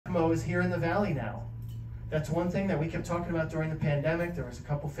ECMO is here in the Valley now. That's one thing that we kept talking about during the pandemic. There was a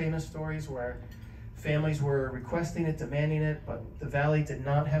couple famous stories where families were requesting it, demanding it, but the Valley did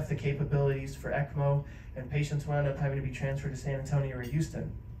not have the capabilities for ECMO, and patients wound up having to be transferred to San Antonio or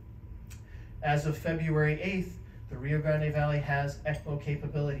Houston. As of February 8th, the Rio Grande Valley has ECMO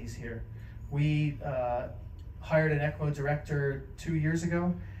capabilities here. We hired an ECMO director 2 years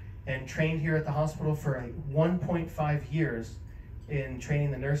ago and trained here at the hospital for 1.5 years in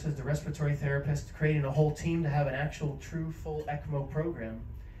training the nurses, the respiratory therapists, creating a whole team to have an actual true full ECMO program.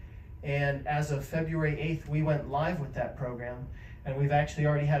 And as of February 8th, we went live with that program, and we've actually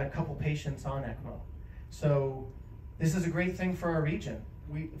already had a couple patients on ECMO. So this is a great thing for our region.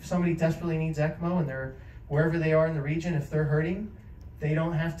 If somebody desperately needs ECMO and they're wherever they are in the region, if they're hurting, you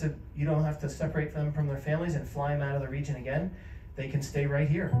don't have to separate them from their families and fly them out of the region again. They can stay right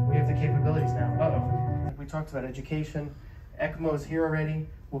here. We have the capabilities now. Uh-oh. We talked about education. ECMO is here already.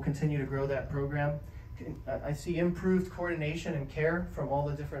 We'll continue to grow that program. I see improved coordination and care from all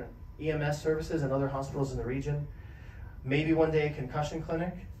the different EMS services and other hospitals in the region. Maybe one day a concussion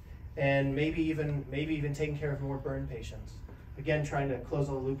clinic, and maybe even taking care of more burn patients. Again, trying to close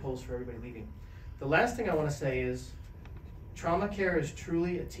all the loopholes for everybody leaving. The last thing I want to say is trauma care is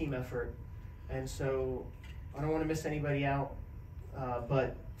truly a team effort, and so I don't want to miss anybody out.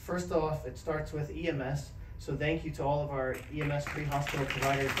 But first off, it starts with EMS. So thank you to all of our EMS pre-hospital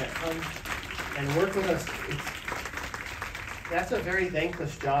providers that come and work with us. That's a very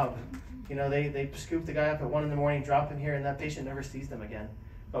thankless job. You know, they scoop the guy up at 1 in the morning, drop him here, and that patient never sees them again.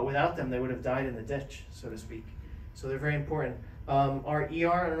 But without them, they would have died in the ditch, so to speak. So they're very important. Our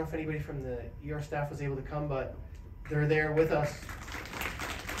ER, I don't know if anybody from the ER staff was able to come, but they're there with us,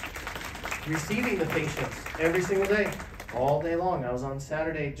 receiving the patients every single day, all day long. I was on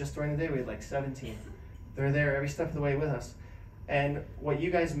Saturday, just during the day, we had like 17. They're there every step of the way with us. And what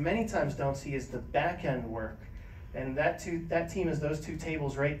you guys many times don't see is the back end work. And that team is those two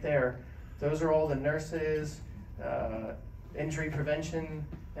tables right there. Those are all the nurses, injury prevention,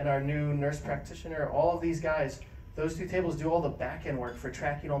 and our new nurse practitioner. All of these guys, those two tables do all the back end work for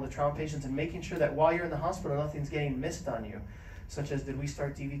tracking all the trauma patients and making sure that while you're in the hospital, nothing's getting missed on you. Such as, did we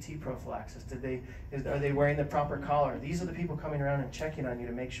start DVT prophylaxis? Are they wearing the proper collar? These are the people coming around and checking on you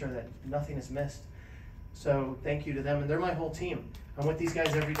to make sure that nothing is missed. So thank you to them, and they're my whole team. I'm with these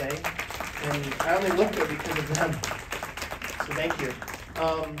guys every day, and I only look good because of them. So thank you.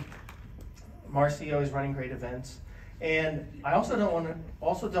 Marcy always running great events, and I also don't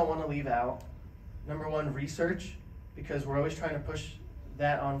want to leave out #1 research, because we're always trying to push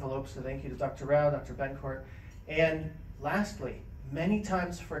that envelope. So thank you to Dr. Rao, Dr. Bencourt, and lastly, many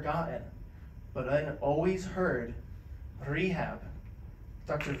times forgotten, but then always heard, rehab.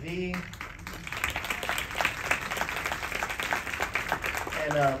 Dr. V.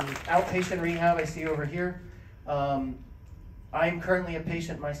 And outpatient rehab I see over here. I'm currently a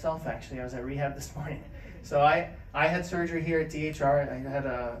patient myself, actually. I was at rehab this morning. So I had surgery here at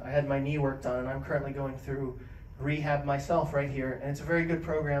DHR. I had my knee worked on, and I'm currently going through rehab myself right here, and it's a very good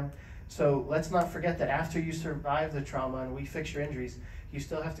program. So let's not forget that after you survive the trauma and we fix your injuries, you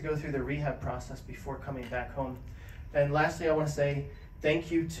still have to go through the rehab process before coming back home. And lastly, I want to say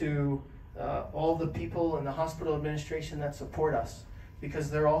thank you to all the people in the hospital administration that support us,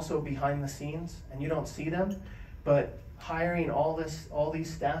 because they're also behind the scenes and you don't see them, but hiring all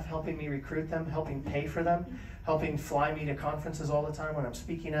these staff, helping me recruit them, helping pay for them, helping fly me to conferences all the time when I'm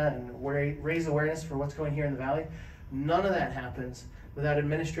speaking at, and raise awareness for what's going here in the Valley. None of that happens without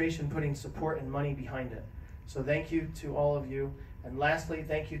administration putting support and money behind it. So thank you to all of you. And lastly,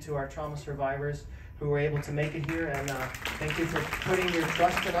 thank you to our trauma survivors who were able to make it here, and thank you for putting your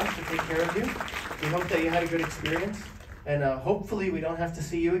trust in us to take care of you. We hope that you had a good experience, and hopefully we don't have to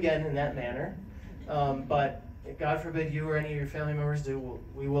see you again in that manner. But God forbid you or any of your family members do,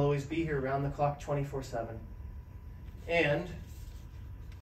 we will always be here around the clock 24/7. And